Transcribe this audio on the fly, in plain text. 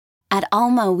At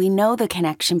Alma, we know the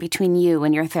connection between you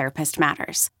and your therapist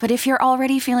matters. But if you're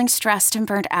already feeling stressed and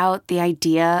burnt out, the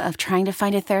idea of trying to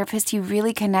find a therapist you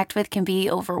really connect with can be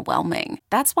overwhelming.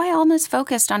 That's why Alma's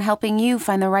focused on helping you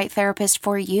find the right therapist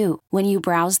for you. When you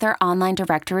browse their online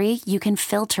directory, you can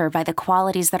filter by the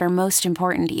qualities that are most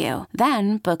important to you.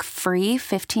 Then book free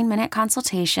 15-minute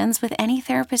consultations with any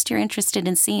therapist you're interested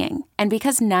in seeing. And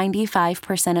because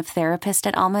 95% of therapists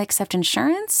at Alma accept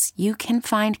insurance, you can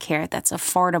find care that's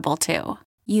affordable too.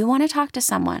 You want to talk to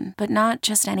someone, but not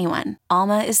just anyone.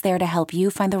 Alma is there to help you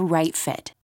find the right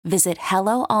fit. Visit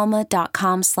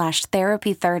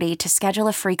helloalma.com/therapy30 to schedule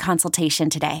a free consultation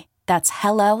today. That's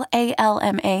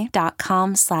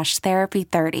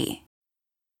helloalma.com/therapy30.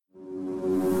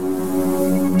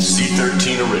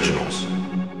 C13 Originals.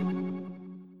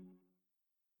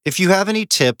 If you have any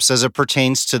tips as it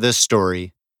pertains to this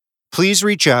story, please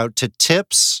reach out to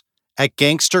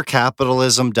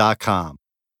tips@gangstercapitalism.com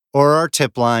or our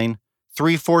tip line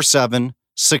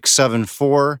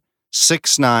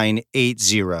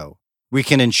 347-674-6980. We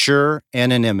can ensure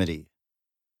anonymity.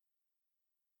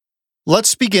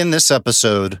 Let's begin this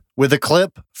episode with a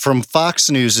clip from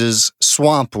Fox News'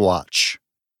 Swamp Watch.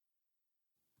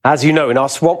 As you know, in our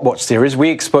Swamp Watch series, we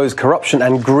expose corruption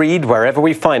and greed wherever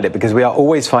we find it because we are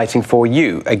always fighting for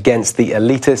you against the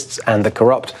elitists and the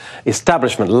corrupt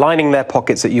establishment lining their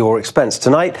pockets at your expense.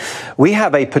 Tonight, we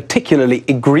have a particularly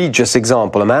egregious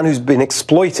example, a man who's been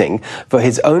exploiting for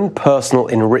his own personal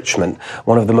enrichment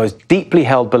one of the most deeply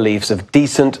held beliefs of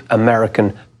decent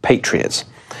American patriots.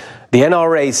 The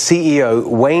NRA's CEO,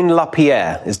 Wayne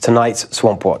LaPierre, is tonight's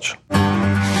Swamp Watch.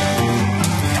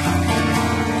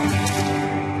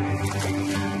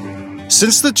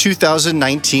 Since the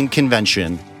 2019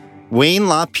 convention, Wayne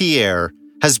LaPierre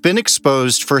has been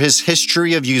exposed for his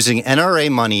history of using NRA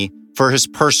money for his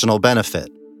personal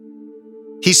benefit.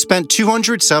 He spent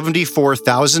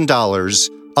 $274,000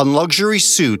 on luxury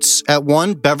suits at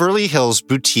one Beverly Hills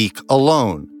boutique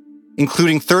alone,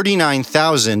 including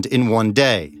 $39,000 in one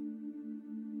day.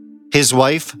 His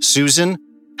wife, Susan,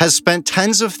 has spent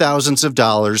tens of thousands of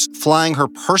dollars flying her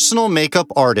personal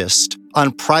makeup artist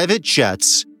on private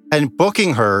jets and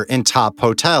booking her in top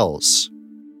hotels.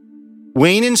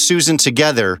 Wayne and Susan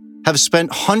together have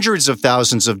spent hundreds of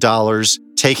thousands of dollars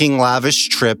taking lavish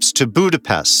trips to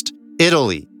Budapest,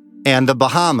 Italy, and the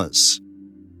Bahamas,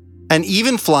 and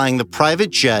even flying the private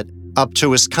jet up to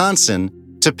Wisconsin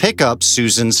to pick up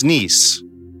Susan's niece.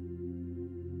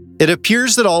 It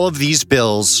appears that all of these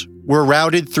bills were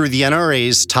routed through the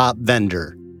NRA's top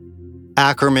vendor,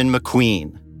 Ackerman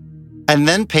McQueen, and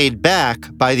then paid back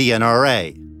by the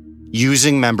NRA,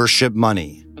 using membership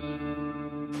money.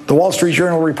 The Wall Street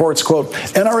Journal reports, quote,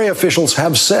 NRA officials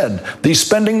have said the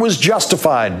spending was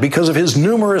justified because of his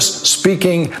numerous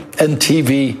speaking and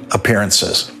TV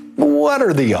appearances. What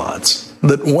are the odds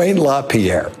that Wayne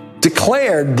LaPierre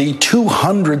declared the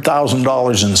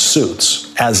 $200,000 in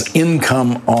suits as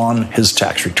income on his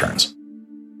tax returns?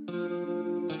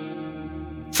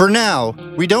 For now,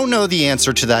 we don't know the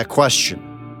answer to that question.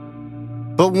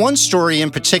 But one story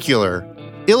in particular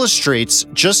illustrates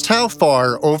just how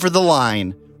far over the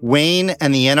line Wayne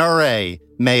and the NRA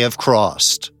may have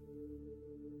crossed.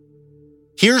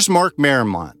 Here's Mark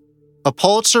Marymount, a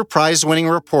Pulitzer Prize-winning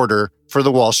reporter for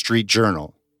the Wall Street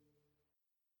Journal.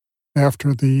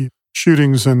 After the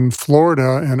shootings in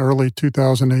Florida in early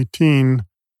 2018,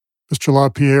 Mr.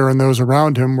 LaPierre and those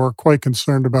around him were quite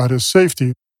concerned about his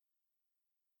safety.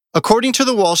 According to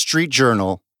the Wall Street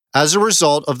Journal, as a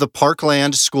result of the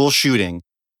Parkland school shooting,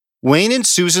 Wayne and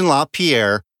Susan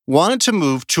LaPierre wanted to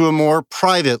move to a more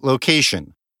private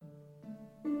location.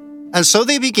 And so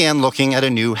they began looking at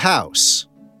a new house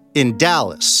in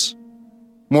Dallas,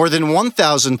 more than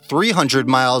 1,300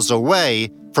 miles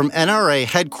away from NRA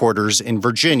headquarters in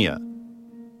Virginia.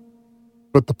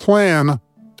 But the plan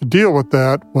to deal with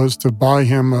that was to buy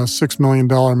him a $6 million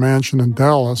mansion in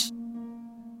Dallas.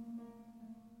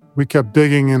 We kept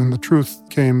digging and the truth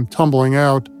came tumbling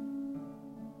out.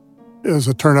 As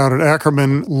it turned out, an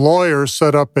Ackerman lawyer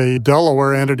set up a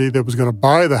Delaware entity that was going to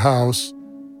buy the house,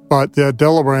 but that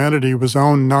Delaware entity was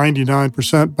owned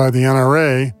 99% by the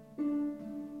NRA.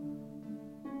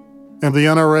 And the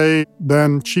NRA,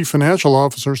 then chief financial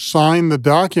officer, signed the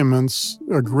documents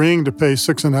agreeing to pay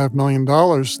 $6.5 million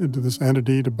into this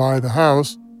entity to buy the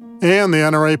house. And the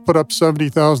NRA put up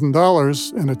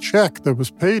 $70,000 in a check that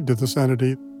was paid to this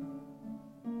entity.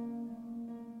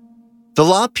 The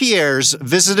LaPierres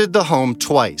visited the home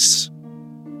twice.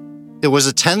 It was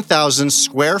a 10,000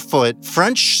 square foot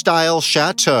French-style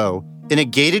chateau in a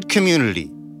gated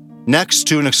community next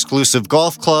to an exclusive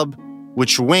golf club,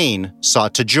 which Wayne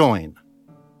sought to join.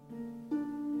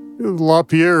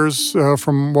 LaPierre's,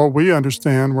 from what we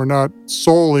understand, were not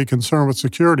solely concerned with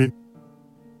security.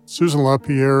 Susan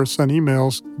LaPierre sent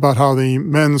emails about how the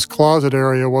men's closet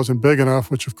area wasn't big enough,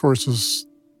 which of course is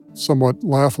somewhat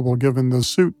laughable given the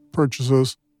suit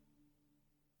purchases.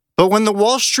 But when the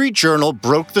Wall Street Journal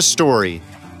broke the story,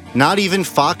 not even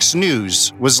Fox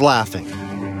News was laughing.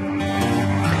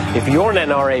 If you're an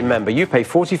NRA member, you pay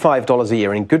 $45 a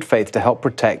year in good faith to help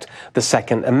protect the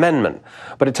Second Amendment.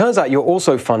 But it turns out you're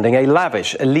also funding a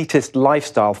lavish, elitist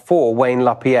lifestyle for Wayne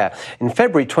LaPierre. In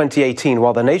February 2018,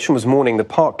 while the nation was mourning the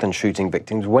Parkland shooting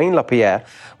victims, Wayne LaPierre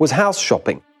was house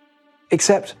shopping.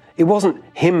 Except it wasn't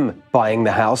him buying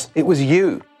the house, it was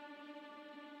you.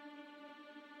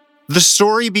 The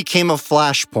story became a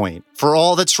flashpoint for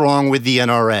all that's wrong with the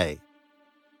NRA,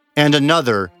 and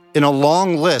another in a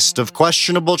long list of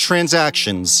questionable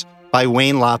transactions by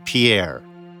Wayne LaPierre.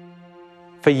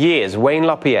 For years, Wayne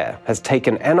LaPierre has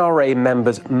taken NRA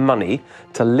members' money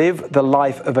to live the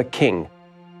life of a king.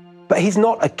 But he's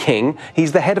not a king,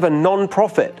 he's the head of a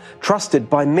non-profit trusted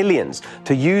by millions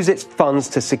to use its funds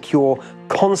to secure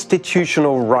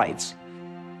constitutional rights.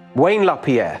 Wayne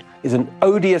LaPierre is an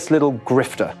odious little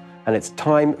grifter, and it's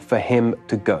time for him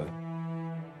to go.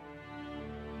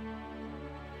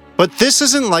 But this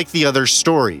isn't like the other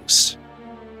stories.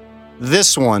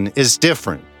 This one is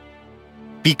different.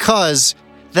 Because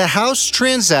the house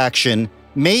transaction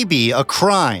may be a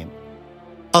crime,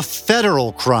 a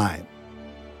federal crime,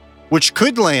 which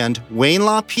could land Wayne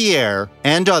LaPierre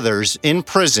and others in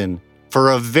prison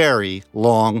for a very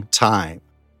long time.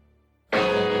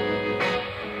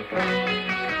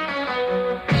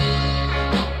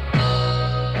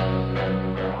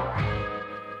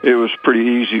 It was pretty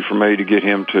easy for me to get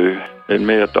him to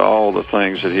admit to all the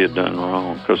things that he had done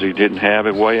wrong because he didn't have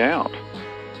a way out.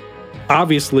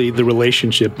 Obviously, the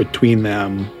relationship between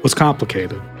them was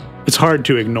complicated. It's hard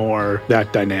to ignore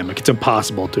that dynamic. It's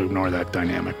impossible to ignore that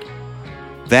dynamic.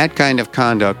 That kind of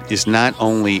conduct is not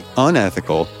only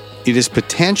unethical, it is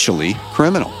potentially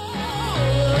criminal.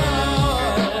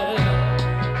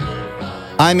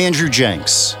 I'm Andrew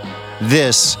Jenks.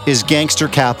 This is Gangster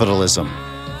Capitalism,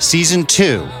 Season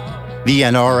 2, The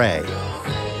NRA.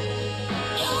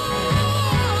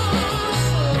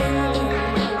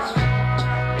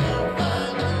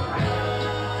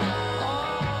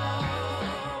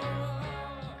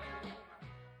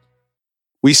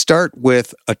 We start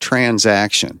with a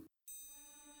transaction.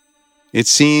 It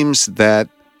seems that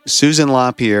Susan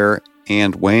LaPierre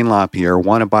and Wayne LaPierre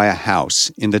want to buy a house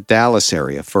in the Dallas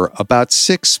area for about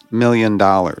 $6 million.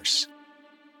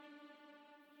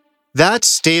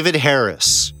 That's David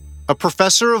Harris, a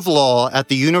professor of law at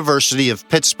the University of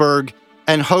Pittsburgh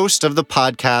and host of the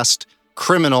podcast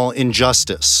Criminal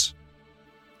Injustice.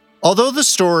 Although the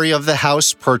story of the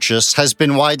house purchase has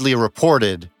been widely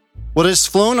reported, what has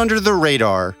flown under the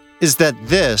radar is that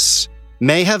this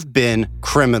may have been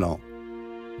criminal.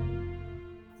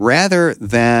 Rather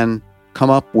than come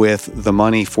up with the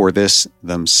money for this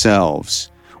themselves,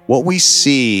 what we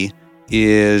see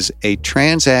is a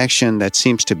transaction that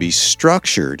seems to be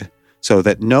structured so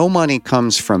that no money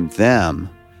comes from them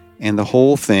and the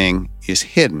whole thing is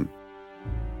hidden.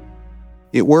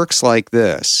 It works like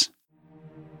this.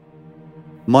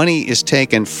 Money is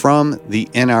taken from the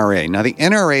NRA. Now, the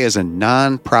NRA is a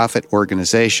non-profit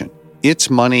organization. Its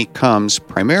money comes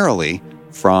primarily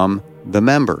from the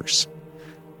members.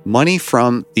 Money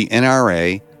from the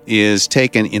NRA is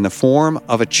taken in the form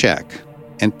of a check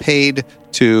and paid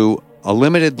to a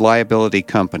limited liability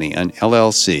company, an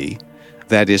LLC,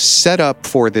 that is set up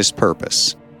for this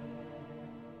purpose.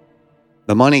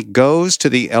 The money goes to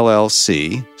the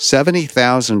LLC,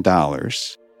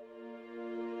 $70,000.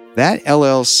 That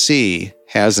LLC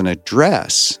has an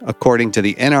address, according to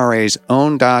the NRA's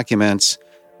own documents,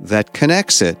 that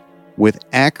connects it with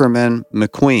Ackerman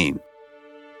McQueen,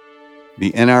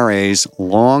 the NRA's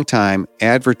longtime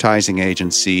advertising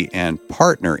agency and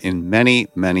partner in many,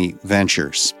 many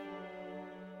ventures.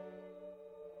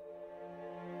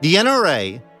 The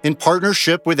NRA, in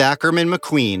partnership with Ackerman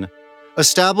McQueen,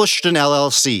 established an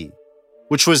LLC,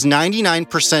 which was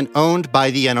 99% owned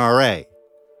by the NRA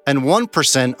and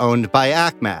 1% owned by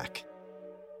ACMAC.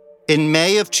 In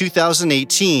May of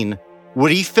 2018,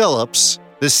 Woody Phillips,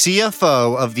 the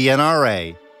CFO of the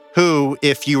NRA, who,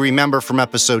 if you remember from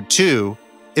episode 2,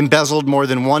 embezzled more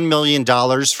than $1 million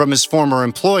from his former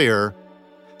employer,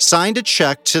 signed a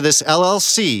check to this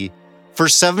LLC for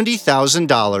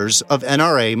 $70,000 of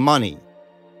NRA money.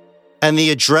 And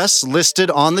the address listed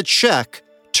on the check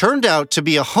turned out to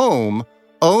be a home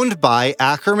owned by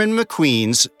Ackerman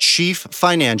McQueen's chief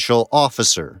financial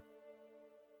officer.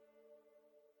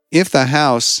 If the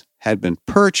house had been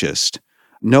purchased,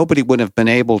 nobody would have been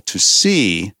able to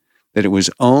see that it was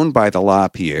owned by the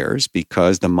LaPierres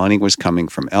because the money was coming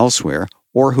from elsewhere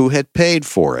or who had paid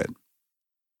for it.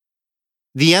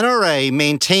 The NRA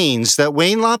maintains that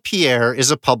Wayne LaPierre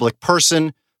is a public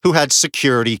person who had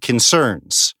security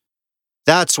concerns.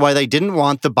 That's why they didn't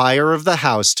want the buyer of the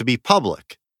house to be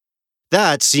public.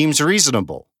 That seems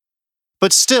reasonable.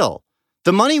 But still,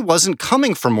 the money wasn't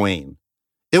coming from Wayne.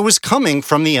 It was coming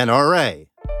from the NRA.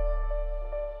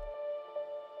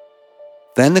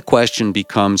 Then the question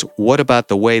becomes, what about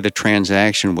the way the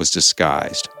transaction was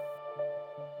disguised?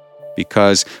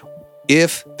 Because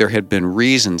if there had been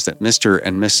reasons that Mr.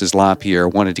 and Mrs. LaPierre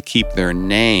wanted to keep their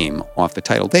name off the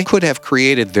title, they could have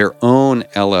created their own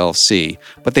LLC,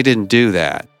 but they didn't do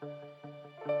that.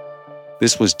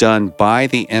 This was done by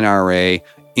the NRA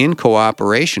in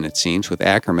cooperation, it seems, with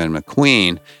Ackerman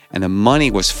McQueen, and the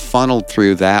money was funneled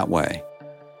through that way.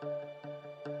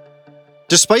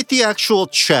 Despite the actual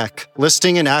check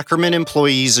listing an Ackerman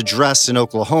employee's address in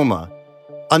Oklahoma,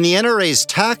 on the NRA's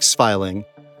tax filing,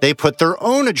 they put their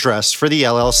own address for the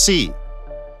LLC.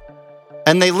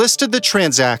 And they listed the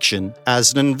transaction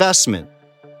as an investment.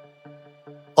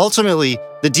 Ultimately,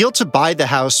 the deal to buy the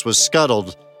house was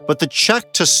scuttled, but the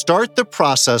check to start the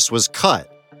process was cut.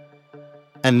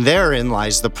 And therein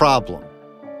lies the problem.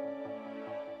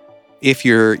 If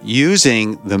you're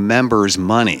using the members'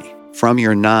 money from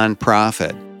your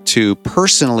nonprofit to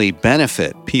personally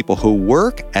benefit people who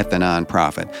work at the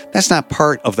nonprofit, that's not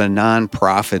part of the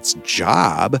nonprofit's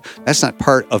job. That's not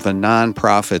part of the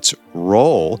nonprofit's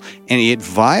role, and it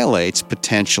violates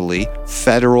potentially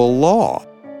federal law.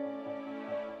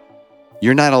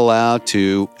 You're not allowed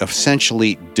to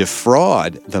essentially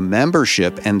defraud the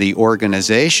membership and the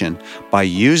organization by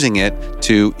using it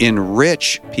to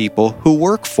enrich people who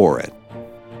work for it.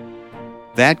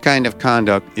 That kind of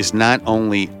conduct is not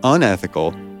only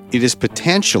unethical, it is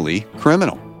potentially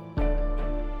criminal.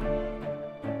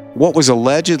 What was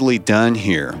allegedly done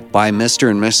here by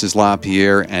Mr. and Mrs.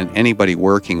 LaPierre and anybody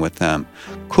working with them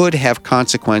could have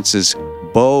consequences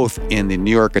both in the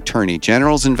New York Attorney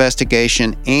General's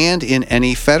investigation and in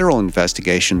any federal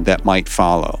investigation that might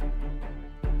follow.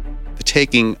 The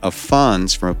taking of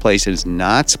funds from a place it is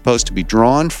not supposed to be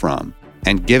drawn from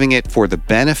and giving it for the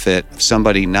benefit of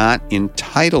somebody not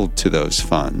entitled to those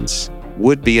funds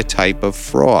would be a type of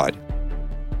fraud.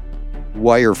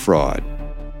 Wire fraud.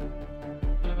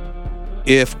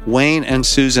 If Wayne and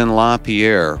Susan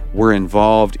LaPierre were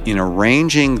involved in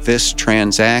arranging this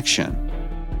transaction,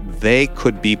 they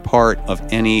could be part of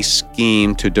any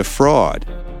scheme to defraud.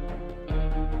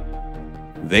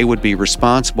 They would be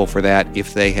responsible for that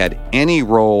if they had any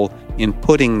role in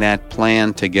putting that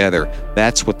plan together.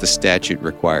 That's what the statute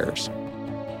requires.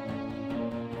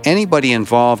 Anybody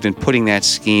involved in putting that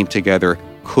scheme together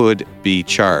could be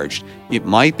charged. It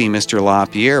might be Mr.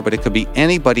 LaPierre, but it could be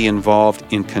anybody involved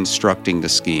in constructing the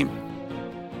scheme.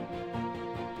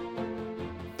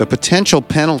 The potential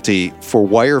penalty for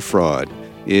wire fraud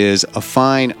is a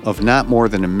fine of not more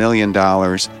than $1 million,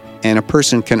 and a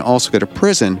person can also go to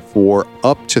prison for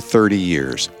up to 30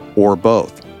 years, or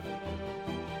both.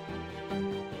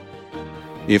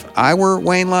 If I were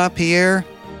Wayne LaPierre,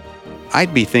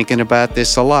 I'd be thinking about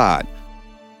this a lot.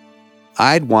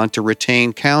 I'd want to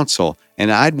retain counsel,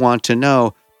 and I'd want to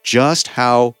know just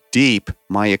how deep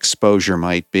my exposure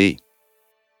might be.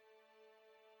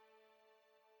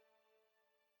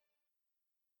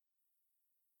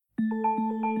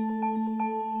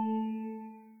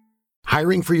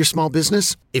 Hiring for your small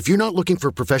business? If you're not looking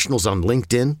for professionals on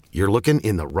LinkedIn, you're looking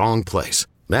in the wrong place.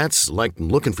 That's like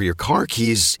looking for your car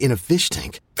keys in a fish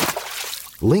tank.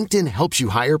 LinkedIn helps you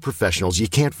hire professionals you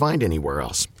can't find anywhere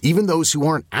else, even those who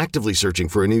aren't actively searching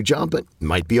for a new job but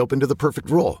might be open to the perfect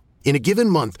role. In a given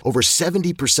month, over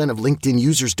 70% of LinkedIn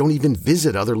users don't even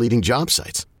visit other leading job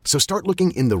sites. So start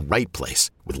looking in the right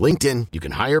place. With LinkedIn, you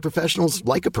can hire professionals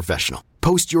like a professional.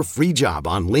 Post your free job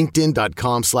on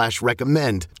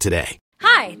linkedin.com/recommend today.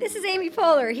 Hi, this is Amy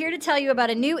Poehler, here to tell you about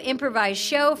a new improvised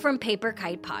show from Paper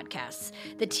Kite Podcasts,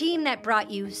 the team that brought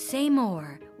you Say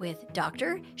More with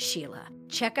Dr. Sheila.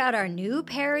 Check out our new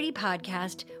parody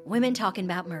podcast, Women Talking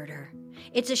About Murder.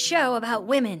 It's a show about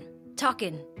women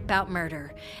talking about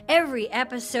murder. Every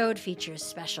episode features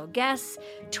special guests,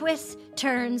 twists,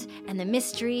 turns, and the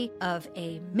mystery of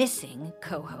a missing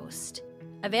co-host.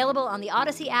 Available on the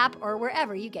Odyssey app or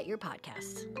wherever you get your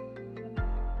podcasts.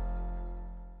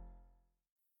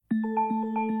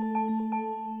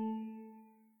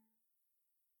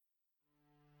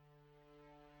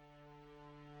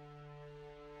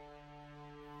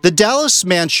 The Dallas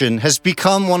mansion has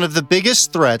become one of the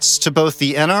biggest threats to both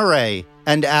the NRA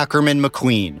and Ackerman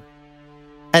McQueen.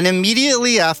 And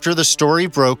immediately after the story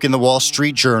broke in the Wall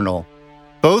Street Journal,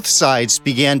 both sides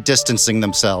began distancing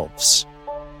themselves.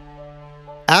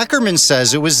 Ackerman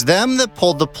says it was them that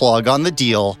pulled the plug on the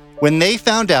deal when they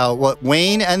found out what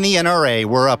Wayne and the NRA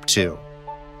were up to.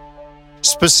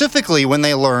 Specifically when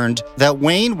they learned that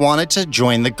Wayne wanted to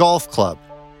join the golf club.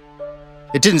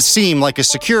 It didn't seem like a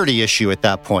security issue at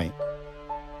that point.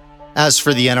 As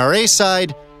for the NRA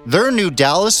side, their new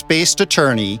Dallas-based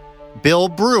attorney, Bill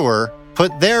Brewer,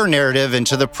 put their narrative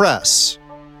into the press.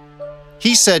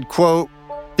 He said, quote,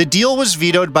 "The deal was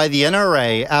vetoed by the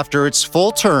NRA after its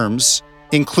full terms,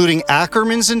 including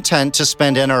Ackerman's intent to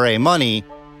spend NRA money,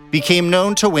 became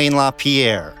known to Wayne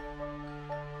LaPierre."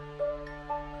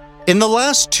 In the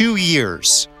last 2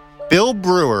 years, Bill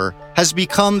Brewer has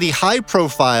become the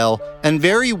high-profile and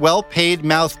very well-paid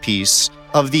mouthpiece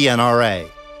of the NRA.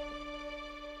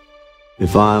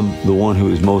 If I'm the one who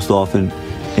is most often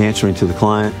answering to the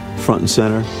client front and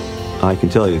center, I can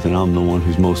tell you that I'm the one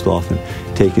who's most often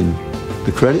taking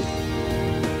the credit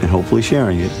and hopefully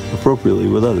sharing it appropriately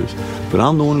with others. But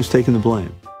I'm the one who's taking the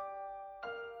blame.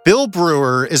 Bill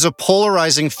Brewer is a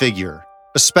polarizing figure,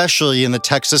 especially in the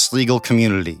Texas legal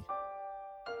community.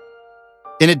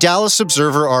 In a Dallas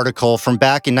Observer article from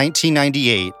back in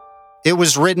 1998, it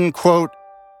was written, quote,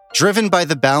 "Driven by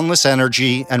the boundless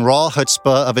energy and raw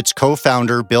chutzpah of its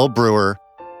co-founder, Bill Brewer,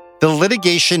 the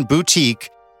litigation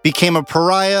boutique became a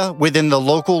pariah within the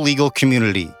local legal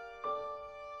community.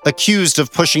 Accused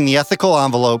of pushing the ethical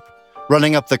envelope,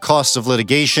 running up the costs of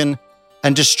litigation,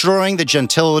 and destroying the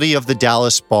gentility of the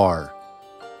Dallas bar."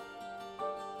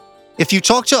 If you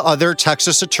talk to other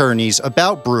Texas attorneys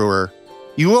about Brewer,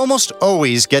 you almost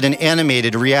always get an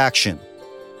animated reaction.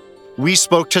 We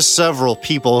spoke to several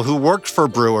people who worked for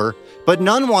Brewer, but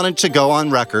none wanted to go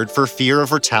on record for fear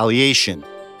of retaliation.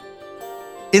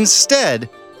 Instead,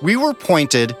 we were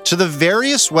pointed to the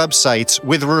various websites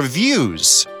with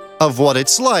reviews of what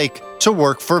it's like to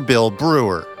work for Bill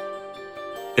Brewer.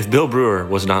 If Bill Brewer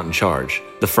was not in charge,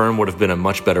 the firm would have been a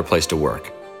much better place to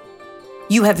work.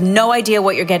 You have no idea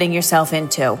what you're getting yourself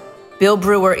into. Bill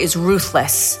Brewer is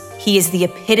ruthless. He is the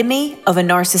epitome of a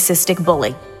narcissistic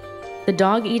bully. The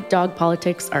dog-eat-dog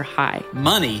politics are high.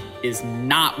 Money is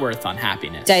not worth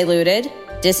unhappiness. Diluted,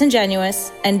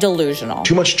 disingenuous, and delusional.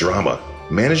 Too much drama.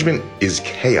 Management is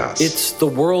chaos. It's the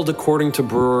world according to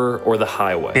Brewer or the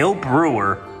highway. Bill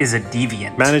Brewer is a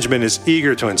deviant. Management is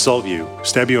eager to insult you,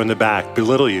 stab you in the back,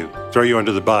 belittle you, throw you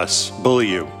under the bus, bully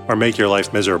you, or make your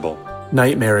life miserable.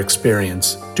 Nightmare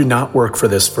experience. Do not work for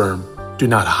this firm. Do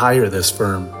not hire this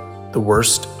firm. The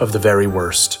worst of the very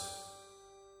worst.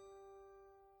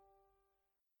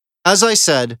 As I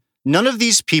said, none of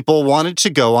these people wanted to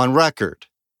go on record.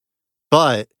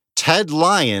 But Ted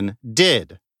Lyon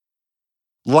did.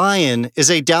 Lyon is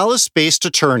a Dallas-based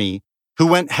attorney who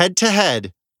went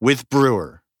head-to-head with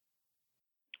Brewer.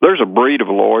 There's a breed of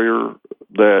lawyer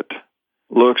that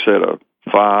looks at a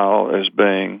file as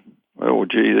being, oh,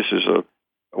 gee, this is a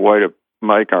way to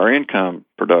make our income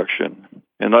production.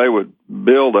 And they would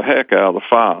build the heck out of the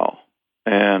file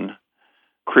and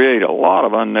create a lot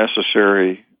of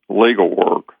unnecessary legal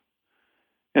work.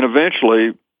 And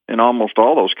eventually, in almost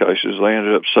all those cases, they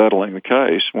ended up settling the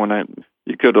case when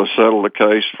you could have settled the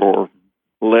case for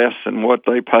less than what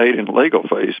they paid in legal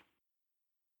fees.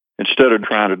 Instead of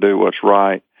trying to do what's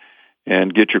right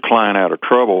and get your client out of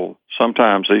trouble,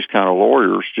 sometimes these kind of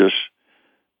lawyers just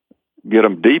get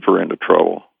them deeper into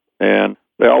trouble. And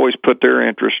they always put their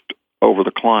interest over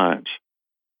the client's.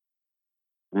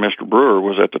 Mr. Brewer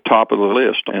was at the top of the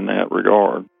list in that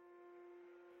regard.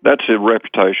 That's the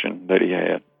reputation that he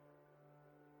had.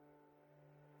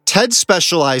 Ted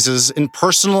specializes in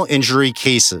personal injury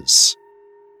cases,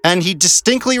 and he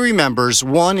distinctly remembers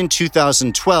one in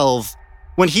 2012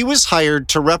 when he was hired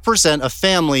to represent a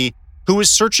family who was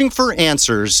searching for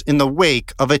answers in the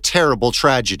wake of a terrible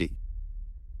tragedy.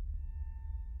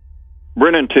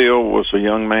 Brennan Till was a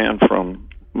young man from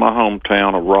my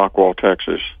hometown of Rockwall,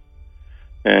 Texas,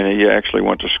 and he actually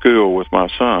went to school with my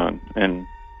son, and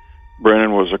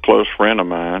Brennan was a close friend of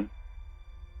mine.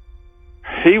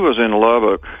 He was in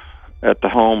Lubbock at the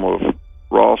home of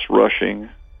Ross Rushing.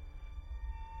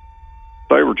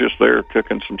 They were just there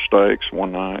cooking some steaks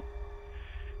one night,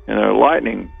 and a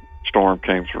lightning storm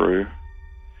came through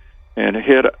and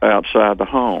hit outside the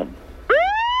home.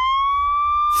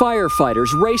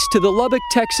 Firefighters race to the Lubbock,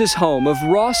 Texas home of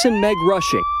Ross and Meg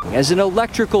Rushing as an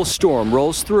electrical storm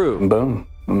rolls through. Boom.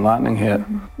 When lightning hit,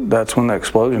 that's when the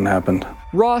explosion happened.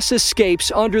 Ross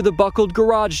escapes under the buckled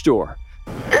garage door.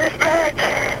 Dispatch!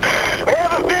 We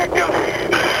have a victim!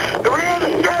 We're in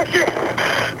the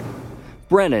structure!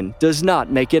 Brennan does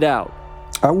not make it out.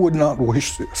 I would not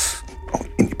wish this on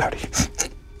anybody.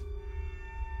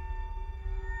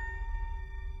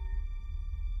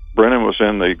 Brennan was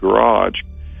in the garage,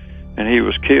 and he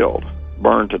was killed,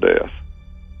 burned to death.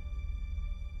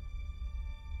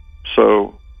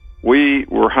 So we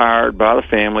were hired by the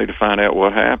family to find out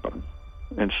what happened.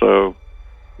 And so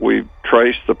we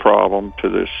traced the problem to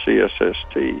this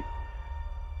CSST,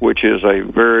 which is a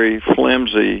very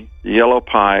flimsy yellow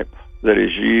pipe that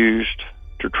is used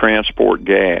to transport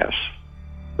gas.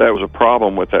 That was a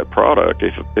problem with that product.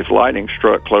 If lightning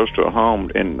struck close to a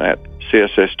home in that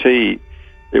CSST,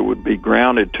 it would be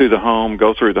grounded to the home,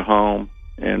 go through the home,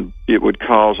 and it would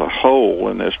cause a hole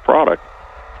in this product.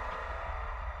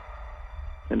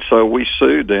 And so we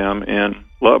sued them in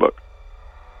Lubbock.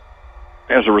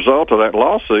 As a result of that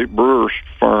lawsuit, Brewer's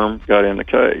firm got in the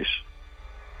case.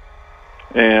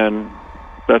 And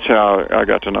that's how I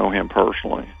got to know him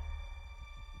personally.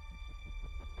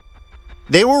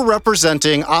 They were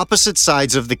representing opposite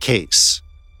sides of the case,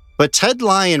 but Ted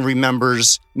Lyon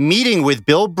remembers meeting with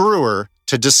Bill Brewer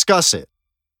to discuss it.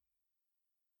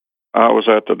 I was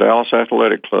at the Dallas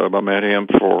Athletic Club. I met him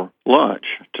for lunch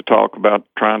to talk about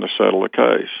trying to settle the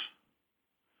case.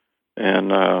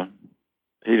 And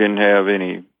he didn't have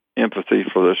any empathy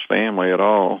for this family at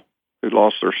all, who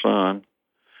lost their son,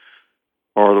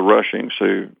 or the Rushings,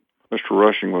 who Mr.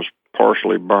 Rushing was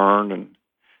partially burned and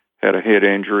had a head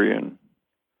injury and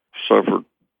suffered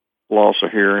loss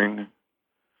of hearing.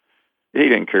 He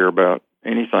didn't care about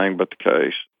anything but the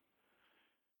case.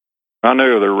 I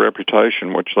knew their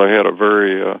reputation, which they had a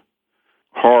very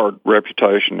hard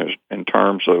reputation in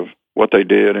terms of what they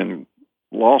did in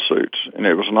lawsuits, and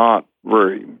it was not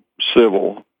very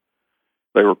civil.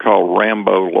 They were called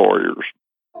Rambo lawyers.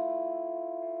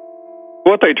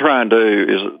 What they try and do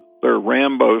is their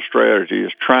Rambo strategy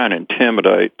is try and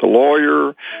intimidate the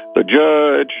lawyer, the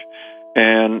judge,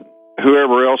 and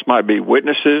whoever else might be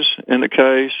witnesses in the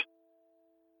case.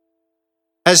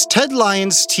 As Ted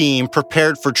Lyon's team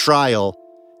prepared for trial,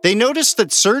 they noticed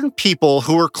that certain people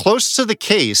who were close to the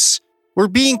case were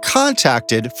being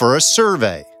contacted for a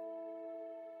survey.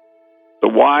 The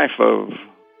wife of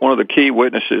one of the key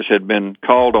witnesses had been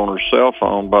called on her cell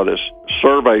phone by this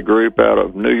survey group out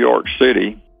of New York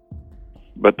City,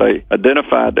 but they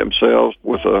identified themselves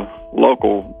with a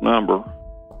local number.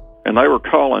 And they were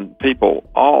calling people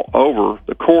all over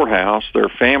the courthouse, their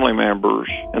family members,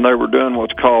 and they were doing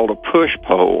what's called a push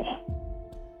poll.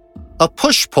 A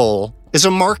push poll is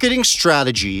a marketing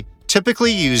strategy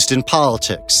typically used in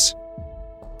politics.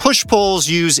 Push polls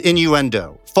use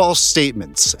innuendo, false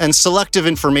statements, and selective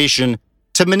information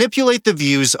to manipulate the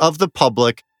views of the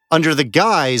public under the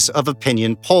guise of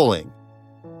opinion polling.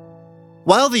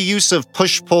 While the use of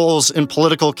push polls in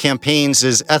political campaigns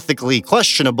is ethically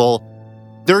questionable,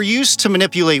 their use to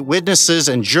manipulate witnesses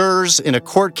and jurors in a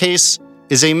court case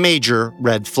is a major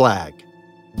red flag.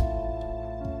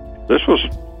 This was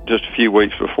just a few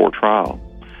weeks before trial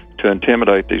to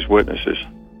intimidate these witnesses.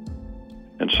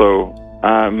 And so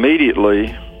I immediately,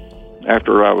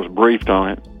 after I was briefed on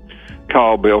it,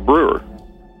 called Bill Brewer.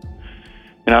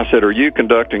 And I said, "Are you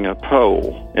conducting a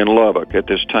poll in Lubbock at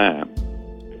this time?"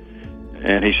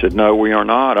 And he said, "No, we are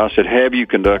not." I said, "Have you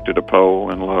conducted a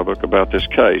poll in Lubbock about this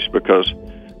case? Because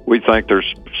we think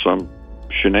there's some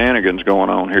shenanigans going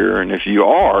on here, and if you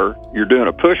are, you're doing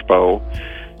a push poll,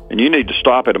 and you need to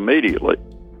stop it immediately."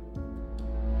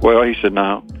 Well, he said,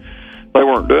 "No, they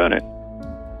weren't doing it."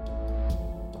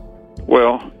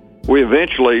 Well, we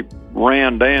eventually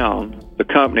ran down the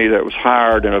company that was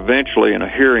hired, and eventually in a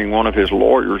hearing, one of his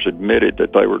lawyers admitted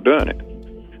that they were doing it.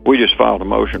 We just filed a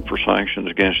motion for sanctions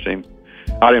against him.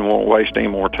 I didn't want to waste any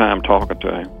more time talking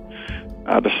to him.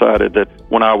 I decided that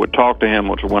when I would talk to him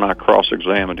was when I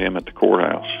cross-examined him at the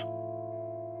courthouse.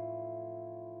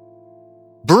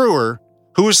 Brewer,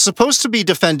 who was supposed to be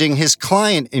defending his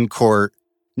client in court,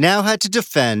 now had to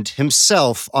defend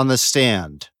himself on the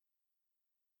stand.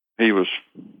 He was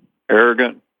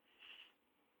arrogant.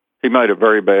 He made a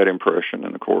very bad impression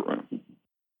in the courtroom.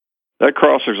 That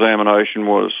cross-examination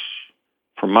was,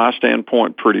 from my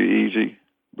standpoint, pretty easy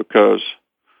because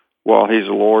while he's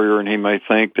a lawyer and he may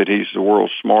think that he's the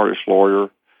world's smartest lawyer,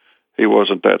 he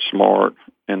wasn't that smart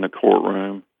in the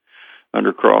courtroom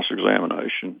under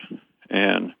cross-examination.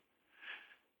 And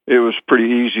it was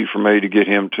pretty easy for me to get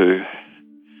him to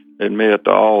admit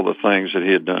to all the things that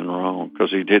he had done wrong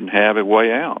because he didn't have a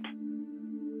way out.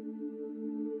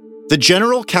 The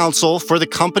general counsel for the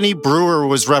company Brewer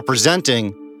was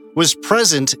representing was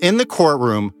present in the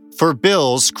courtroom for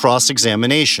Bill's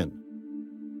cross-examination.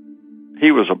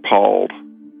 He was appalled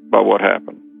by what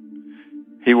happened.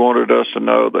 He wanted us to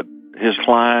know that his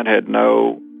client had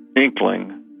no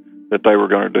inkling that they were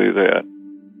going to do that.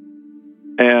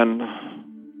 And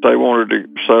they wanted to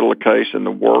settle the case in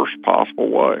the worst possible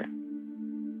way.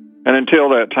 And until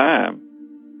that time,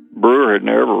 Brewer had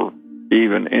never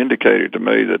even indicated to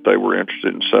me that they were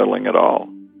interested in settling at all.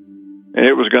 And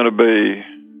it was going to be,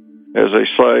 as they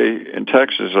say in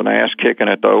Texas, an ass kicking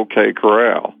at the OK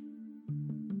Corral.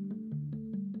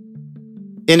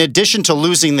 In addition to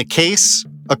losing the case,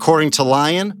 according to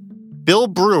Lyon, Bill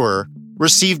Brewer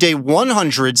received a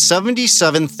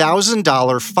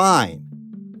 $177,000 fine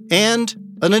and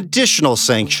an additional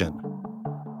sanction.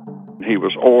 He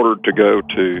was ordered to go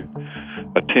to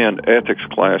attend ethics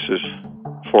classes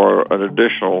for an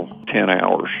additional 10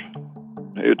 hours.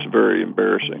 It's very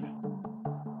embarrassing.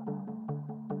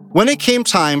 When it came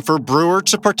time for Brewer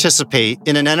to participate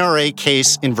in an NRA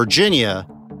case in Virginia,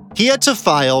 he had to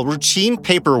file routine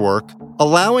paperwork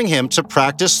allowing him to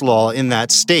practice law in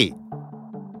that state.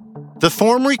 The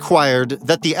form required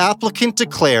that the applicant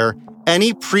declare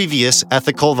any previous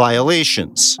ethical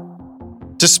violations.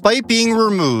 Despite being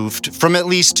removed from at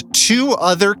least 2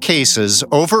 other cases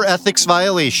over ethics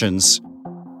violations,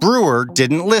 Brewer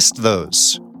didn't list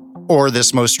those, or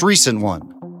this most recent one.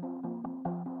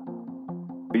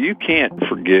 You can't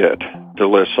forget to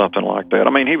list something like that. I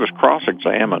mean, he was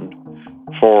cross-examined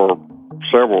for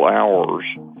several hours.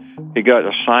 He got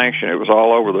a sanction. It was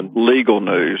all over the legal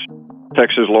news,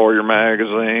 Texas Lawyer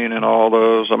Magazine and all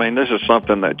those. I mean, this is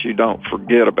something that you don't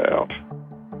forget about.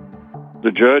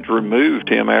 The judge removed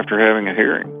him after having a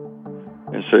hearing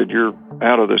and said, "You're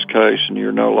out of this case and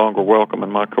you're no longer welcome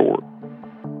in my court."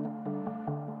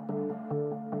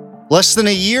 Less than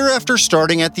a year after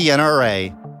starting at the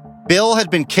NRA, Bill had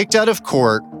been kicked out of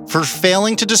court for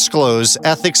failing to disclose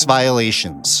ethics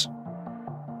violations.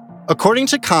 According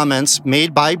to comments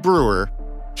made by Brewer,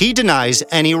 he denies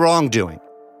any wrongdoing,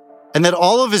 and that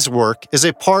all of his work is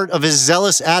a part of his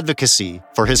zealous advocacy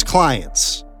for his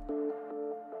clients.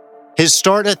 His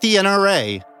start at the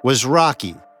NRA was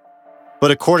rocky, but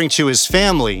according to his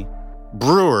family,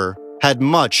 Brewer had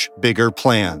much bigger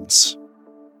plans.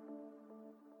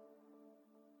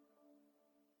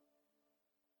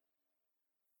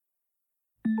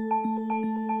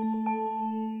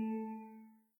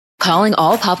 Calling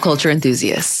all pop culture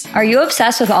enthusiasts. Are you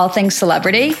obsessed with all things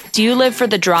celebrity? Do you live for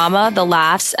the drama, the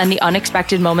laughs, and the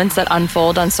unexpected moments that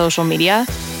unfold on social media?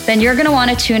 Then you're going to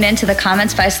want to tune into the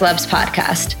Comments by Celebs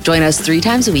podcast. Join us 3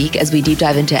 times a week as we deep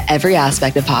dive into every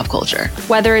aspect of pop culture.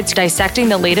 Whether it's dissecting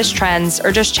the latest trends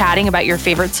or just chatting about your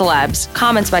favorite celebs,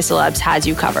 Comments by Celebs has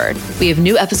you covered. We have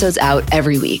new episodes out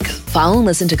every week. Follow and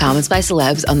listen to Comments by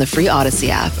Celebs on the free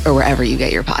Odyssey app or wherever you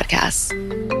get your podcasts.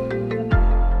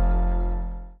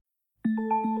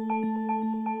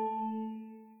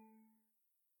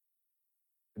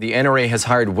 The NRA has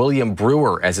hired William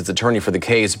Brewer as its attorney for the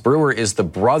case. Brewer is the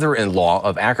brother-in-law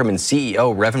of Ackerman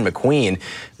CEO Revan McQueen.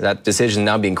 That decision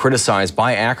now being criticized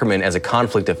by Ackerman as a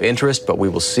conflict of interest, but we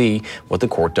will see what the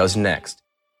court does next.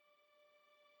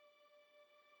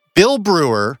 Bill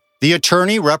Brewer, the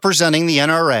attorney representing the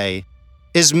NRA,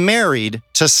 is married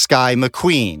to Skye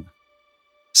McQueen.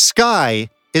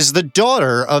 Skye is the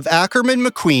daughter of Ackerman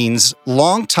McQueen's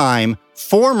longtime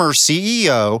former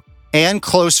CEO and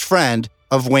close friend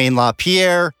of Wayne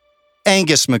LaPierre,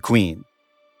 Angus McQueen.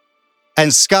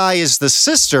 And Skye is the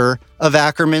sister of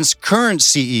Ackerman's current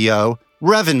CEO,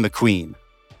 Revan McQueen.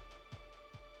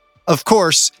 Of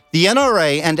course, the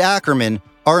NRA and Ackerman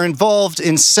are involved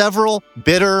in several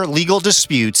bitter legal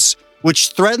disputes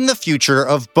which threaten the future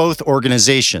of both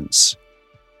organizations.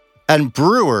 And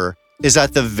Brewer is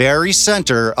at the very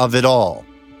center of it all.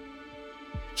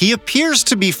 He appears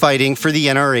to be fighting for the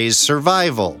NRA's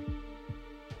survival.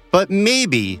 But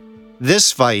maybe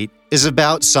this fight is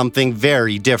about something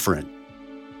very different.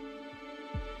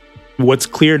 What's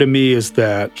clear to me is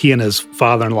that he and his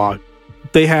father-in-law,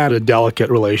 they had a delicate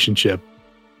relationship.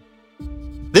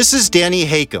 This is Danny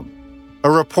Hakem, a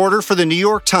reporter for the New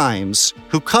York Times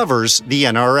who covers the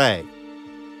NRA.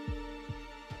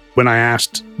 When I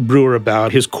asked Brewer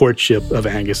about his courtship of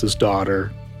Angus's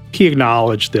daughter, he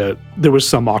acknowledged that there was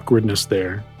some awkwardness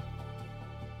there.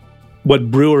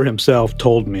 What Brewer himself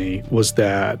told me was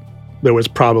that there was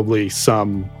probably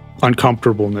some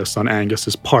uncomfortableness on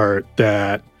Angus's part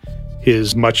that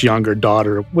his much younger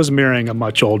daughter was marrying a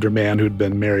much older man who'd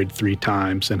been married 3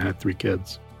 times and had 3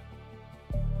 kids.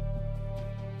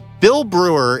 Bill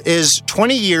Brewer is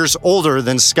 20 years older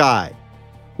than Skye,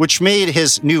 which made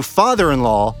his new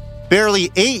father-in-law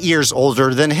barely 8 years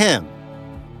older than him.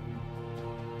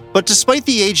 But despite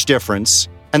the age difference,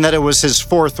 and that it was his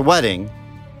 4th wedding,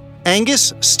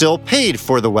 Angus still paid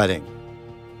for the wedding.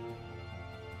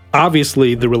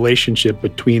 Obviously, the relationship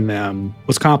between them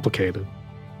was complicated.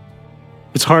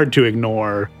 It's hard to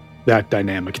ignore that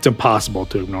dynamic. It's impossible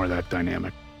to ignore that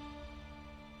dynamic.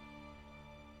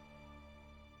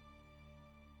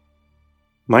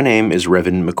 My name is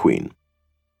Revan McQueen.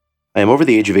 I am over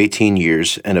the age of 18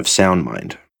 years and of sound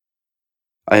mind.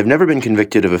 I have never been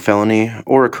convicted of a felony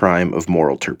or a crime of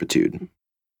moral turpitude.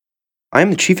 I am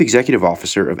the Chief Executive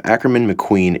Officer of Ackerman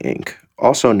McQueen, Inc.,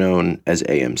 also known as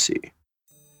AMC.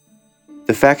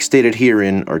 The facts stated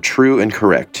herein are true and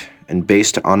correct, and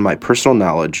based on my personal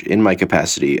knowledge in my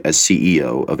capacity as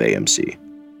CEO of AMC.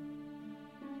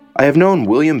 I have known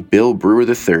William Bill Brewer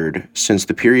III since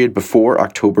the period before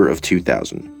October of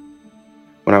 2000.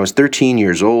 When I was 13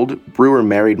 years old, Brewer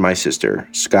married my sister,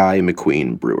 Sky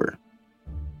McQueen Brewer.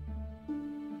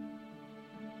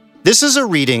 This is a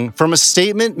reading from a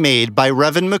statement made by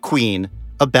Revan McQueen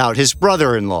about his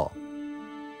brother-in-law.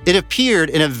 It appeared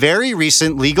in a very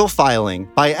recent legal filing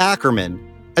by Ackerman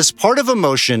as part of a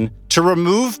motion to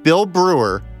remove Bill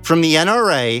Brewer from the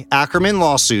NRA Ackerman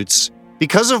lawsuits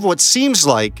because of what seems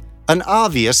like an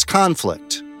obvious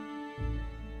conflict.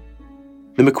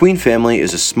 The McQueen family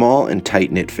is a small and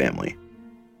tight-knit family.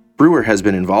 Brewer has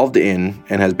been involved in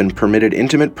and has been permitted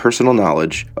intimate personal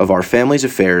knowledge of our family's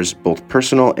affairs, both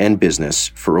personal and business,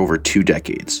 for over 2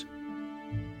 decades.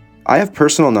 I have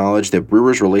personal knowledge that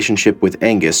Brewer's relationship with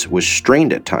Angus was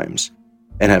strained at times,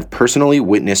 and have personally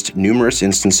witnessed numerous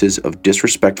instances of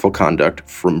disrespectful conduct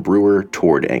from Brewer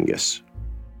toward Angus.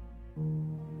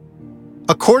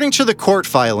 According to the court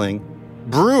filing,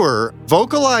 Brewer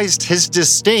vocalized his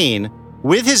disdain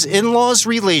with his in-laws'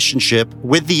 relationship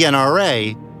with the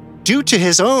NRA due to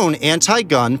his own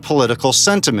anti-gun political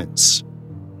sentiments.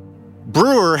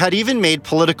 Brewer had even made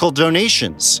political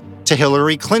donations to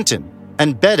Hillary Clinton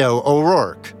and Beto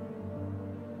O'Rourke.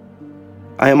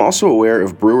 I am also aware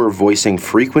of Brewer voicing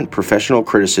frequent professional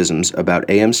criticisms about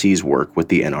AMC's work with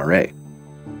the NRA.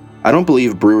 I don't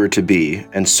believe Brewer to be,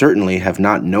 and certainly have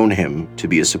not known him to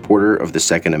be, a supporter of the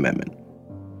Second Amendment.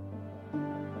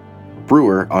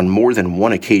 Brewer, on more than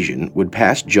one occasion, would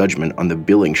pass judgment on the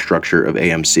billing structure of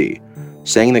AMC,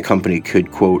 saying the company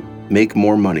could, quote, make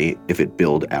more money if it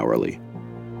billed hourly.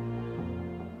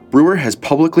 Brewer has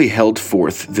publicly held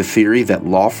forth the theory that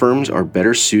law firms are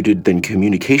better suited than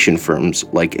communication firms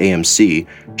like AMC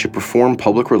to perform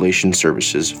public relations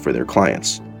services for their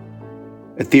clients,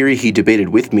 a theory he debated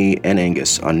with me and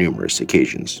Angus on numerous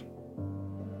occasions.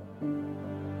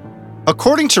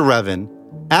 According to Revan,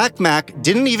 ACMAC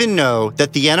didn't even know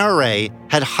that the NRA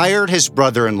had hired his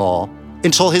brother-in-law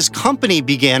until his company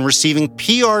began receiving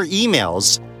PR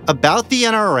emails about the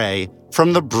NRA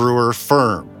from the Brewer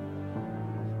firm.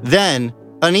 Then,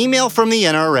 an email from the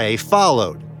NRA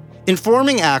followed,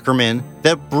 informing Ackerman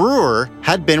that Brewer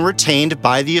had been retained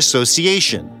by the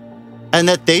association and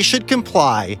that they should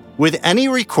comply with any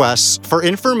requests for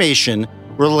information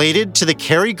related to the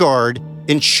Kerry Guard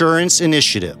Insurance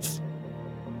Initiative.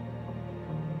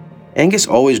 Angus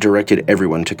always directed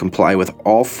everyone to comply with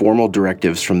all formal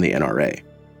directives from the NRA.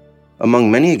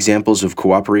 Among many examples of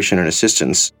cooperation and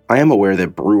assistance, I am aware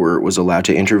that Brewer was allowed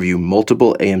to interview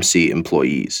multiple AMC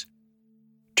employees.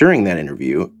 During that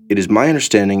interview, it is my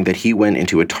understanding that he went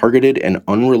into a targeted and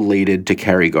unrelated to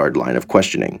Kerry Guard line of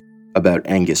questioning about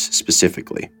Angus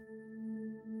specifically.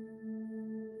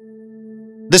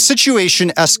 The situation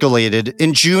escalated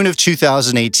in June of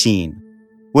 2018,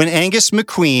 when Angus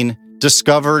McQueen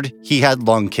discovered he had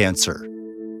lung cancer.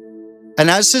 And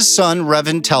as his son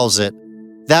Revan tells it,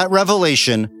 that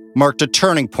revelation marked a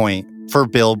turning point for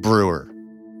Bill Brewer.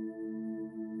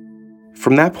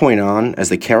 From that point on, as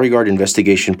the Kerry Guard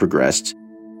investigation progressed,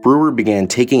 Brewer began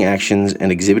taking actions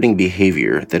and exhibiting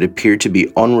behavior that appeared to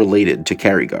be unrelated to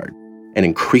Kerry Guard and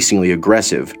increasingly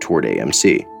aggressive toward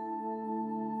AMC.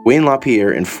 Wayne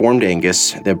LaPierre informed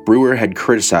Angus that Brewer had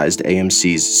criticized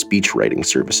AMC's speech writing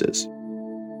services.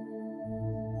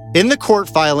 In the court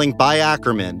filing by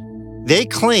Ackerman, they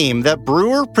claim that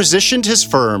Brewer positioned his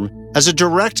firm as a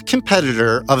direct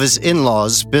competitor of his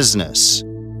in-laws' business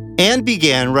and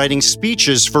began writing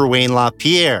speeches for Wayne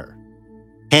LaPierre,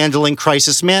 handling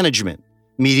crisis management,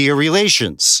 media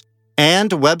relations,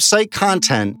 and website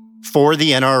content for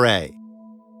the NRA.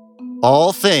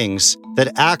 All things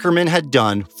that Ackerman had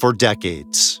done for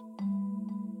decades.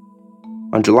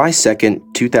 On July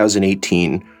 2nd,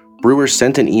 2018, Brewer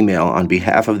sent an email on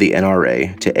behalf of the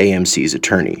NRA to AMC's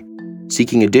attorney,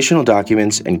 seeking additional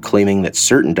documents and claiming that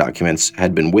certain documents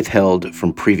had been withheld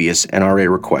from previous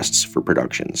NRA requests for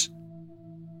productions.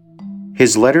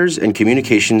 His letters and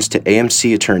communications to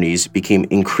AMC attorneys became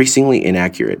increasingly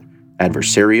inaccurate,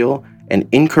 adversarial, and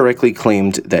incorrectly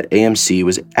claimed that AMC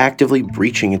was actively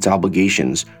breaching its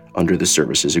obligations under the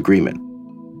services agreement.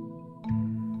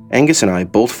 Angus and I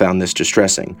both found this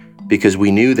distressing because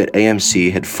we knew that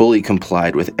AMC had fully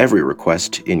complied with every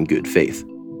request in good faith.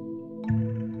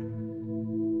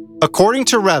 According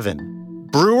to Revin,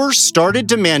 Brewer started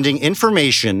demanding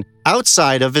information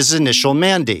outside of his initial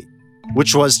mandate,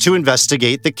 which was to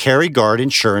investigate the Kerry Guard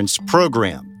insurance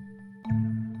program.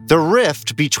 The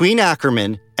rift between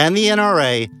Ackerman and the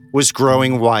NRA was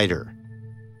growing wider,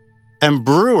 and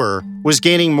Brewer was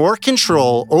gaining more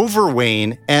control over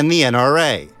Wayne and the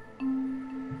NRA.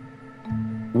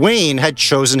 Wayne had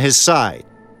chosen his side,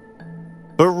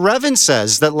 but Revin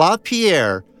says that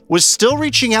LaPierre was still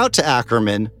reaching out to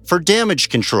Ackerman for damage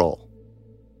control.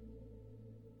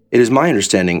 It is my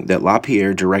understanding that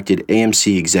LaPierre directed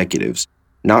AMC executives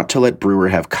not to let Brewer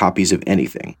have copies of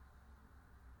anything,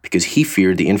 because he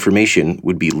feared the information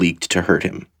would be leaked to hurt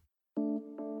him.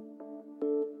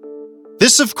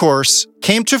 This, of course,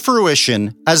 came to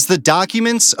fruition as the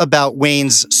documents about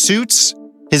Wayne's suits,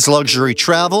 his luxury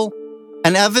travel,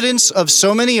 and evidence of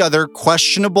so many other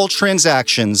questionable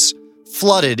transactions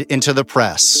flooded into the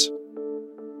press.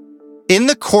 In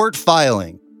the court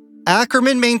filing,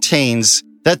 Ackerman maintains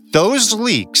that those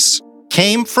leaks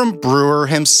came from Brewer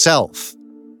himself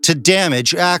to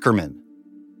damage Ackerman.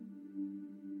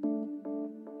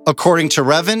 According to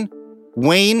Revin,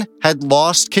 Wayne had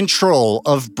lost control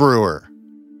of Brewer.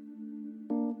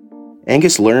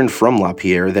 Angus learned from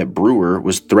LaPierre that Brewer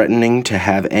was threatening to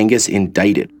have Angus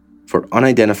indicted for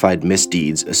unidentified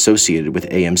misdeeds associated with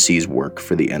AMC's work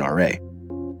for the NRA.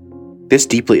 This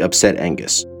deeply upset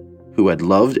Angus, who had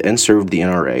loved and served the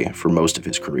NRA for most of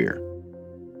his career.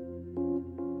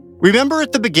 Remember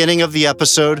at the beginning of the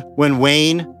episode when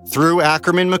Wayne, through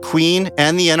Ackerman McQueen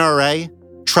and the NRA,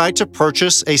 tried to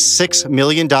purchase a $6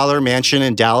 million mansion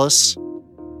in Dallas?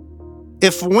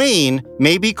 If Wayne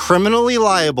may be criminally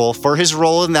liable for his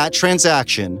role in that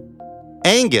transaction,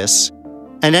 Angus,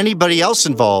 and anybody else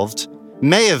involved,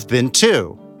 may have been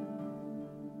too.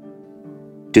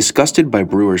 Disgusted by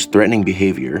Brewer's threatening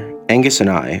behavior, Angus and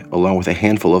I, along with a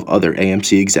handful of other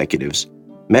AMC executives,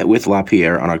 met with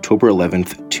LaPierre on October 11,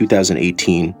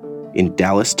 2018, in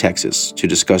Dallas, Texas, to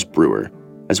discuss Brewer,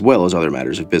 as well as other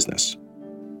matters of business.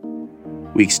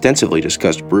 We extensively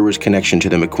discussed Brewer's connection to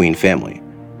the McQueen family,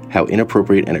 how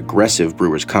inappropriate and aggressive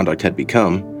Brewer's conduct had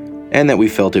become, and that we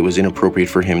felt it was inappropriate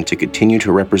for him to continue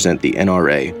to represent the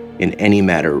NRA in any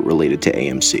matter related to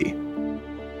AMC.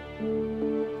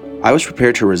 I was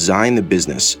prepared to resign the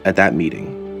business at that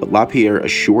meeting, but LaPierre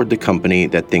assured the company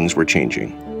that things were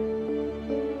changing.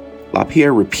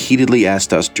 LaPierre repeatedly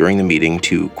asked us during the meeting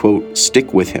to, quote,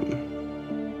 stick with him.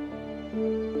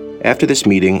 After this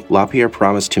meeting, LaPierre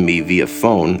promised to me via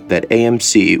phone that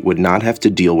AMC would not have to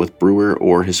deal with Brewer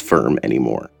or his firm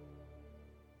anymore.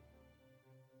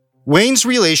 Wayne's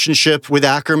relationship with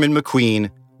Ackerman McQueen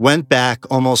went back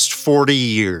almost 40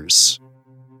 years.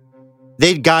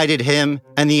 They'd guided him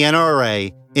and the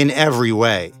NRA in every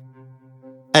way.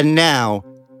 And now,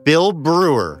 Bill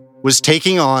Brewer was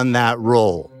taking on that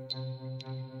role.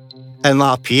 And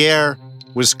LaPierre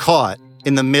was caught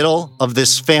in the middle of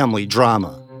this family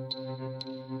drama.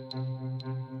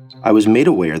 I was made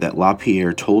aware that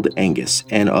LaPierre told Angus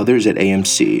and others at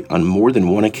AMC on more than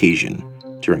one occasion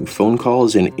during phone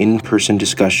calls and in-person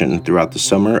discussion throughout the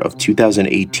summer of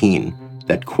 2018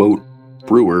 that, quote,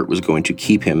 Brewer was going to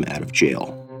keep him out of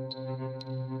jail.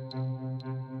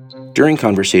 During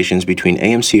conversations between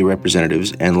AMC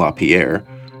representatives and LaPierre,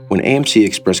 when AMC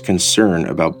expressed concern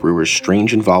about Brewer's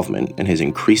strange involvement and his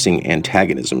increasing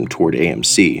antagonism toward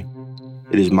AMC,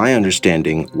 it is my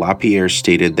understanding LaPierre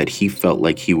stated that he felt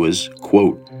like he was,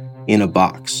 quote, in a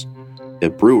box,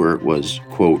 that Brewer was,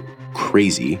 quote,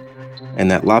 crazy, and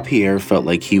that LaPierre felt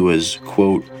like he was,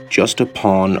 quote, just a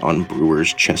pawn on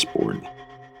Brewer's chessboard.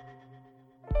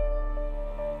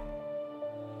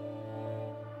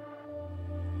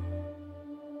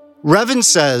 Revin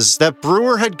says that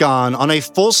Brewer had gone on a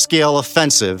full-scale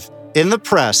offensive in the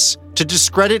press to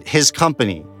discredit his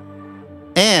company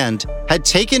and had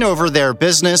taken over their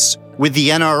business with the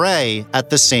NRA at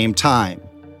the same time.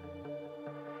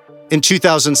 In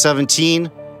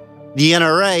 2017, the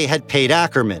NRA had paid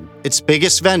Ackerman, its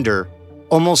biggest vendor,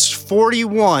 almost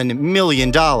 $41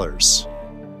 million.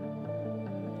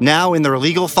 Now, in their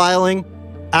legal filing,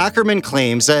 Ackerman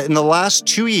claims that in the last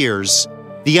 2 years,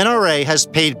 the NRA has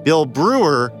paid Bill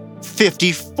Brewer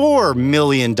 $54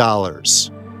 million.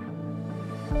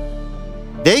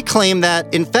 They claim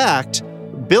that, in fact,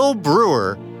 Bill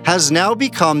Brewer has now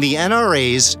become the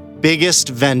NRA's biggest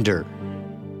vendor.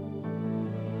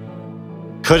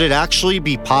 Could it actually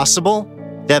be possible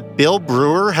that Bill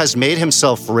Brewer has made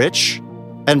himself rich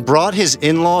and brought his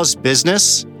in-laws'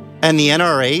 business and the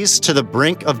NRA's to the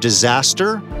brink of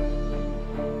disaster?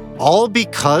 All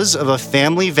because of a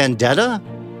family vendetta?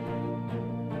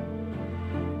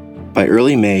 By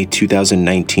early May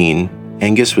 2019,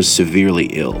 Angus was severely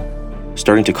ill,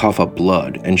 starting to cough up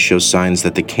blood and show signs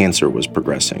that the cancer was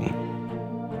progressing.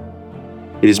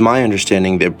 It is my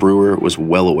understanding that Brewer was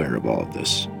well aware of all of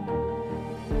this.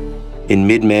 In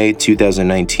mid-May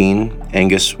 2019,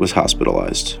 Angus was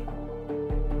hospitalized.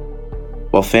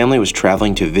 While family was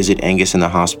traveling to visit Angus in the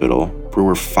hospital,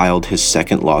 Brewer filed his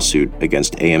second lawsuit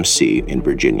against AMC in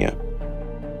Virginia.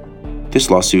 This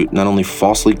lawsuit not only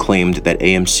falsely claimed that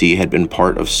AMC had been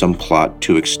part of some plot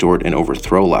to extort and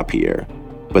overthrow LaPierre,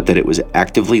 but that it was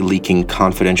actively leaking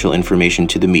confidential information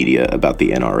to the media about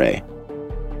the NRA.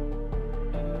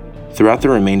 Throughout the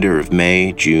remainder of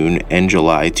May, June, and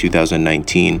July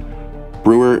 2019,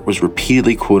 Brewer was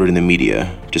repeatedly quoted in the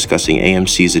media discussing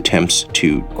AMC's attempts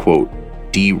to, quote,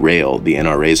 derail the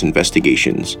NRA's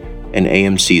investigations and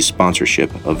AMC's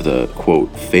sponsorship of the, quote,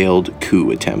 failed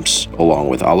coup attempts, along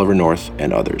with Oliver North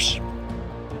and others.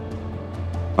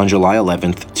 On July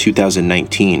 11th,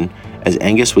 2019, as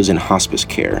Angus was in hospice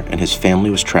care and his family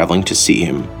was traveling to see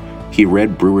him, he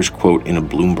read Brewer's quote in a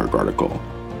Bloomberg article,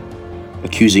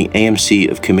 accusing AMC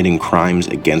of committing crimes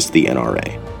against the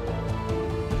NRA.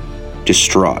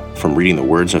 Distraught from reading the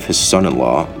words of his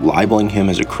son-in-law libeling him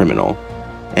as a criminal,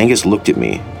 Angus looked at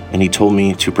me and he told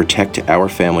me to protect our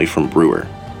family from Brewer,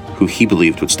 who he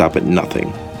believed would stop at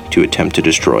nothing to attempt to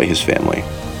destroy his family.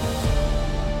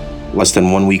 Less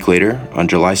than 1 week later, on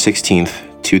July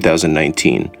 16th,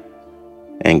 2019,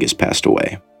 Angus passed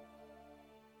away.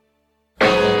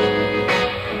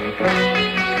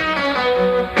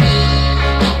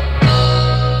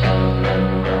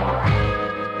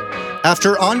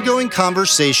 After ongoing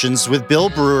conversations with Bill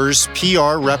Brewer's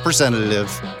PR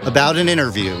representative about an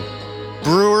interview,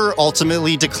 Brewer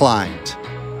ultimately declined.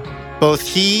 Both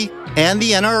he and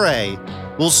the NRA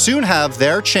will soon have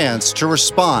their chance to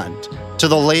respond to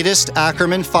the latest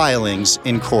Ackerman filings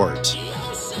in court.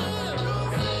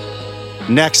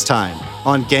 Next time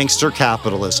on Gangster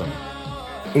Capitalism.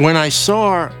 When I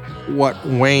saw what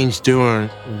Wayne's doing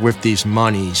with these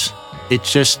monies, it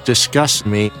just disgusts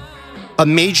me. A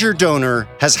major donor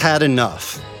has had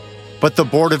enough, but the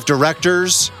board of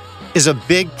directors is a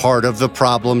big part of the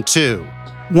problem too.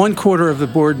 1/4 of the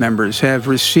board members have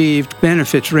received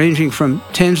benefits ranging from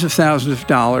tens of thousands of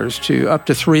dollars to up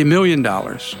to $3 million.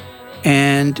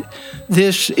 And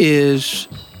this is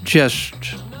just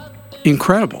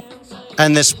incredible.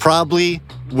 And this probably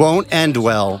won't end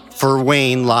well for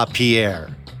Wayne LaPierre.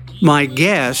 My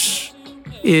guess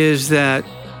is that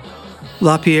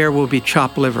LaPierre will be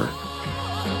chopped liver.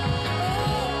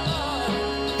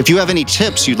 If you have any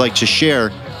tips you'd like to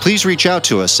share, please reach out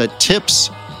to us at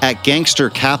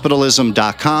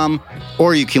tips@gangstercapitalism.com,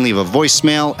 or you can leave a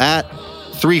voicemail at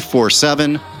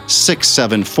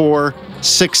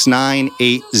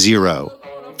 347-674-6980.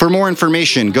 For more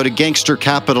information, go to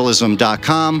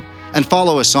gangstercapitalism.com and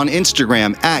follow us on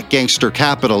Instagram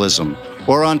 @gangstercapitalism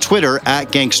or on Twitter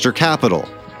 @gangstercapital.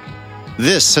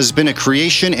 This has been a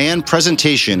creation and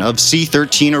presentation of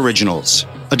C13 Originals,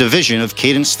 a division of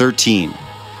Cadence 13.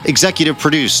 Executive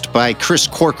produced by Chris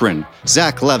Corcoran,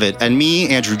 Zach Levitt, and me,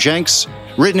 Andrew Jenks.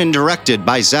 Written and directed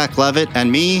by Zach Levitt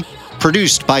and me.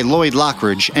 Produced by Lloyd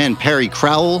Lockridge and Perry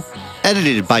Crowell.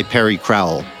 Edited by Perry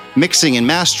Crowell. Mixing and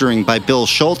mastering by Bill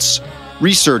Schultz.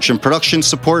 Research and production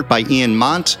support by Ian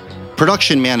Mont.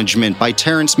 Production management by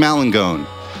Terrence Malangone.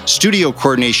 Studio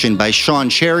coordination by Sean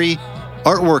Cherry.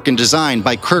 Artwork and design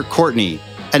by Kurt Courtney.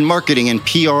 And marketing and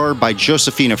PR by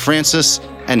Josephina Francis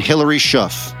and Hillary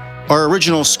Schuff. Our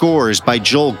original score is by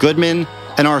Joel Goodman,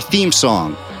 and our theme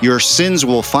song, Your Sins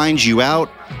Will Find You Out,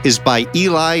 is by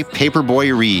Eli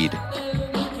Paperboy Reed.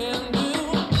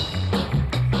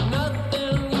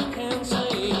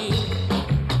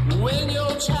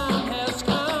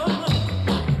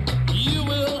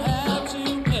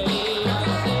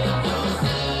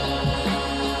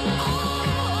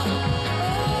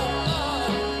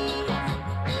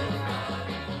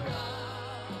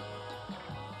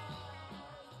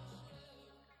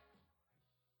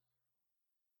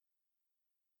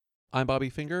 I'm Bobby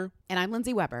Finger. And I'm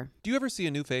Lindsay Weber. Do you ever see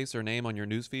a new face or name on your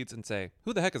news feeds and say,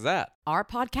 who the heck is that? Our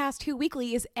podcast, Who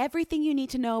Weekly, is everything you need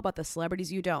to know about the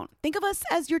celebrities you don't. Think of us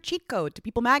as your cheat code to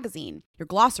People magazine, your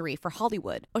glossary for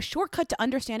Hollywood, a shortcut to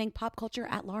understanding pop culture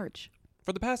at large.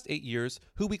 For the past 8 years,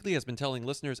 Who Weekly has been telling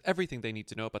listeners everything they need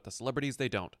to know about the celebrities they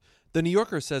don't. The New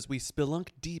Yorker says we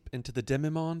spelunk deep into the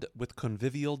demi-monde with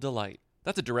convivial delight.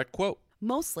 That's a direct quote.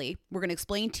 Mostly, we're going to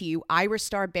explain to you Irish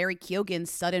star Barry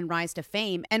Keoghan's sudden rise to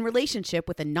fame and relationship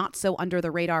with a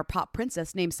not-so-under-the-radar pop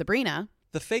princess named Sabrina.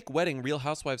 The fake wedding Real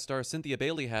Housewives star Cynthia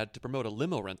Bailey had to promote a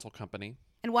limo rental company.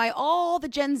 And why all the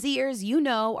Gen Zers you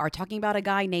know are talking about a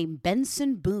guy named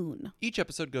Benson Boone. Each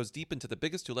episode goes deep into the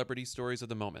biggest celebrity stories of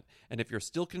the moment. And if you're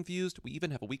still confused, we even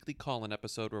have a weekly call-in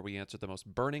episode where we answer the most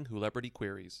burning celebrity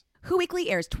queries. Who Weekly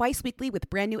airs twice weekly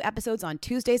with brand new episodes on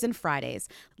Tuesdays and Fridays.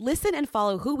 Listen and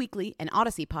follow Who Weekly, an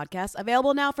Odyssey podcast,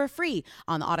 available now for free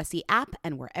on the Odyssey app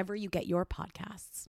and wherever you get your podcasts.